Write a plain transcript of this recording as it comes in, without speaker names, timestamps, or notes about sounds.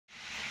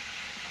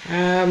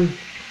Um,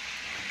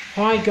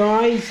 Hi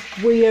guys,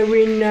 we are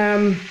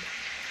in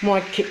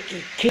my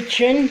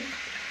kitchen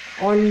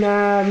on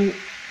a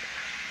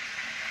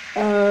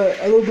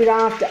little bit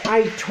after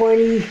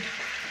 8:20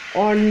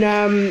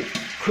 on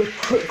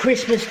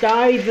Christmas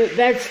Day.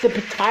 That's the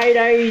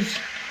potatoes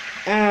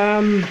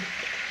and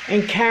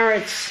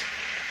carrots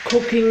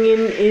cooking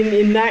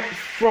in that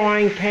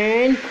frying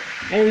pan,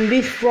 and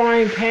this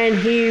frying pan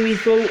here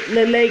is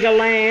the leg of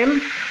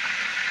lamb.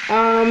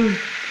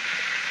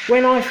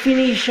 When I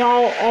finish,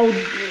 I'll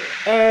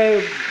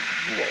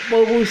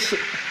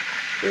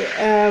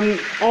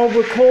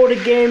record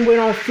again when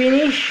I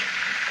finish,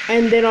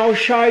 and then I'll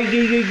show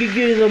you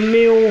the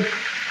meal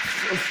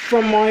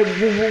from my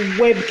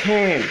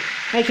webcam.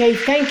 Okay,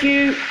 thank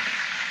you.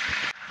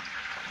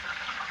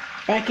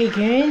 Back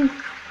again.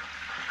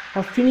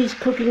 I finished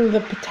cooking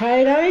the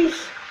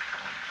potatoes.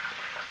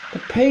 The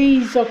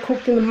peas I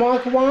cooked in the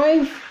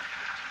microwave.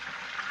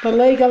 The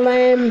leg of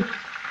lamb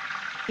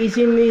is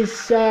in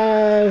this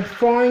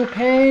frying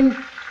pan.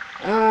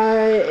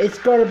 It's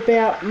got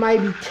about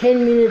maybe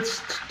 10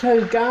 minutes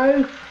to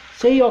go.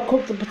 See, I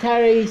cooked the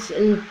potatoes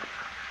and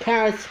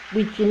carrots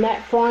in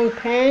that frying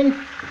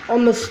pan.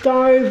 On the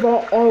stove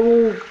I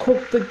will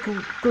cook the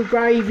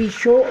gravy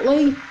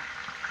shortly.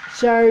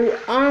 So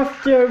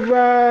after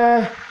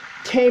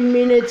 10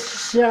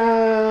 minutes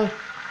I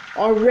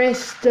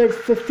rested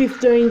for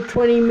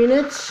 15-20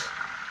 minutes,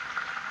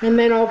 and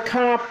then I'll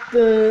cut up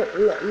the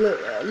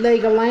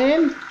leg of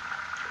lamb.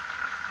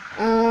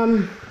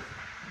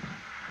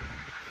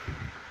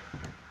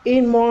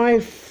 In my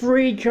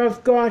fridge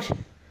I've got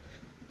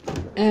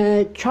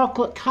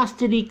chocolate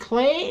custard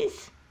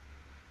eclairs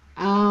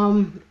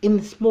in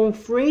the small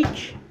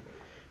fridge.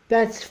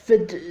 That's for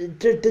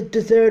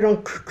dessert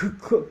on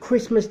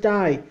Christmas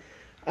Day.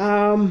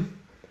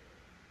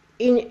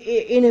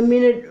 In a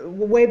minute,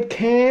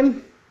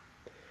 webcam,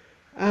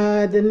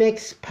 the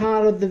next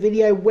part of the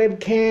video,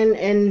 webcam,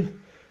 and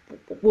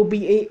we'll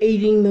be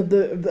eating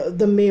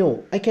the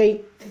meal.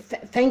 Okay,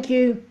 thank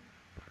you.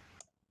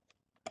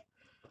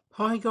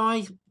 Hi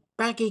guys,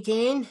 back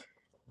again.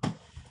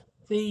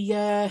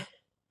 The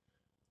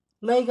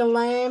leg of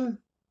lamb,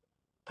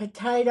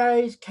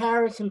 potatoes,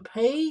 carrots and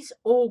peas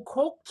all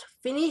cooked,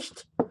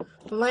 finished.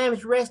 The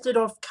lamb's rested.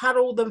 I've cut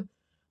all the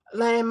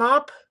lamb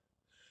up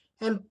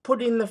and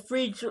put in the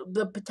fridge.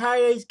 The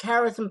potatoes,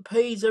 carrots and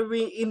peas are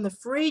in the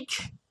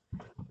fridge.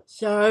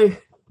 So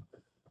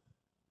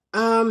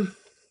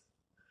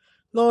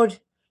Lord,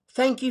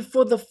 thank you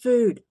for the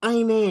food.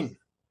 Amen.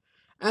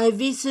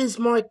 This is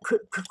my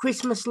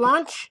Christmas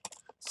lunch.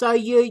 So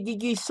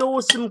you saw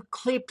some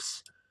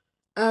clips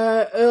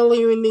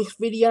earlier in this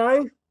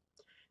video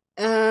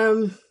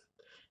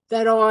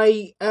that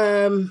I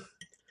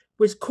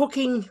was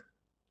cooking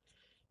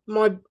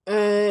my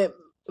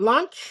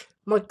lunch,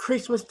 my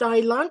Christmas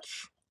Day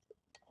lunch.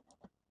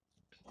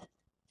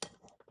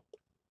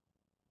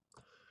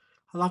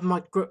 I love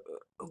my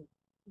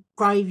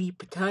gravy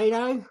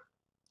potato.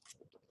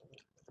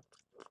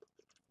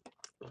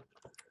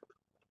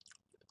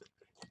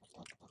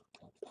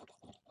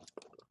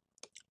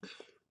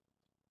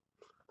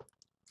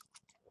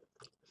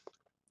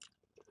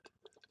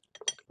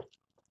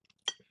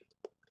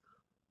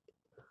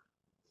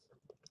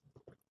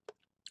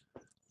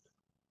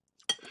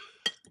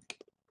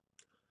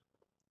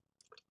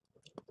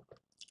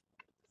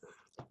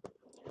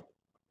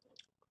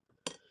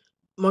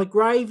 My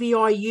gravy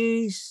I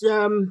use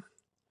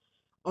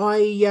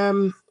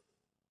Woolworths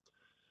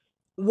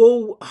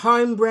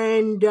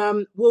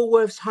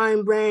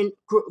home brand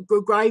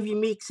gravy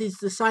mix is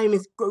the same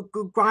as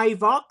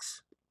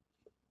Gravox,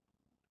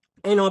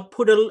 and I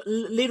put a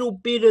little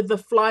bit of the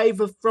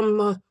flavour from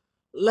the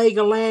leg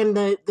of lamb,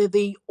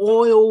 the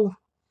oil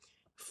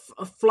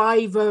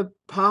flavour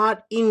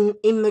part in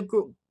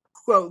the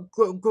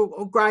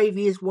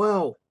gravy as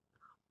well.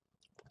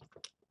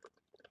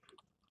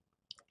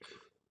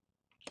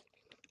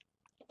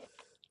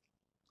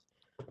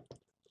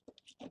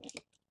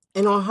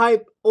 And I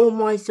hope all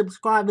my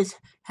subscribers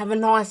have a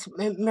nice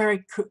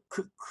Merry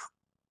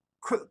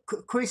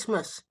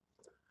Christmas.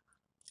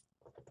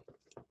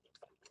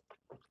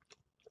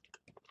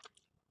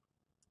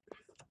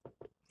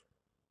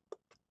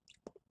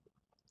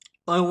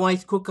 I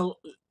always cook a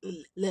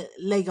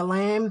leg of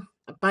lamb,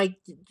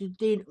 baked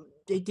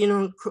dinner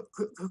on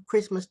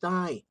Christmas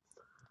Day.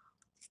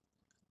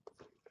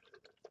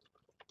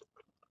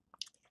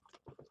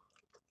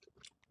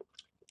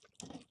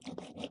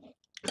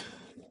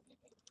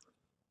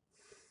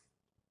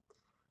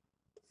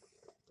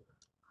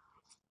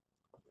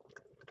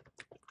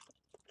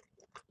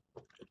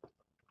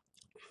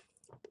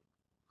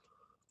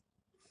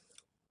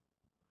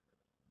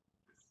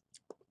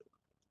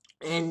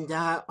 And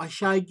I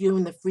showed you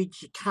in the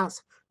fridge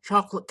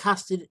chocolate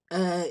custard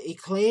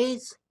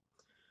eclairs.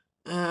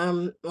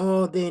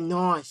 Oh, they're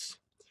nice.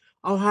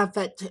 I'll have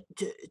that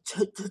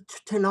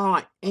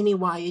tonight.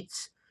 Anyway,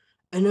 it's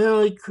an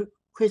early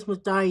Christmas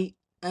Day.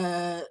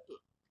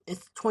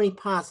 It's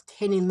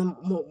 10:20 in the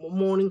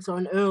morning, so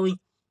an early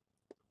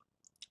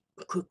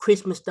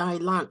Christmas Day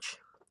lunch.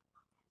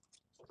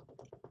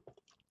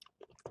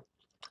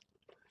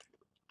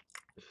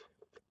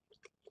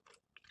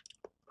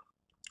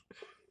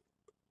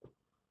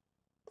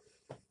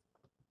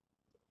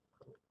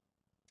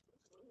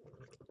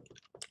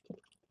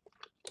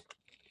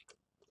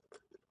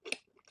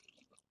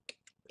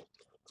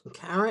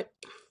 carrot,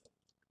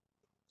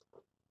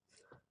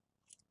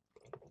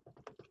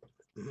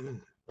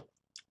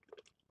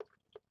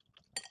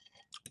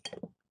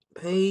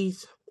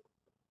 peas,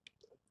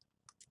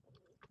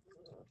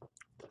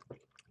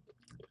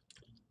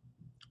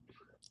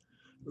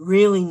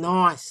 really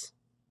nice,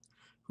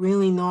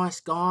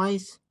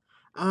 guys.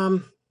 I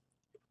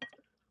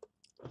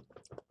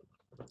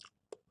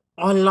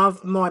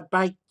love my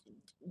baked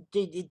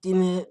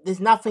dinner. There's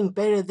nothing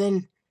better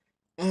than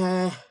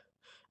a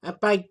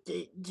baked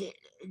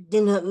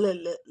dinner,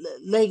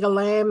 leg of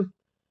lamb,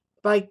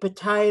 baked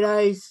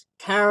potatoes,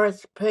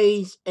 carrots,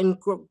 peas, and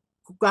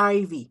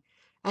gravy.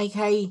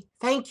 Okay,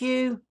 thank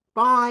you.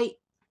 Bye.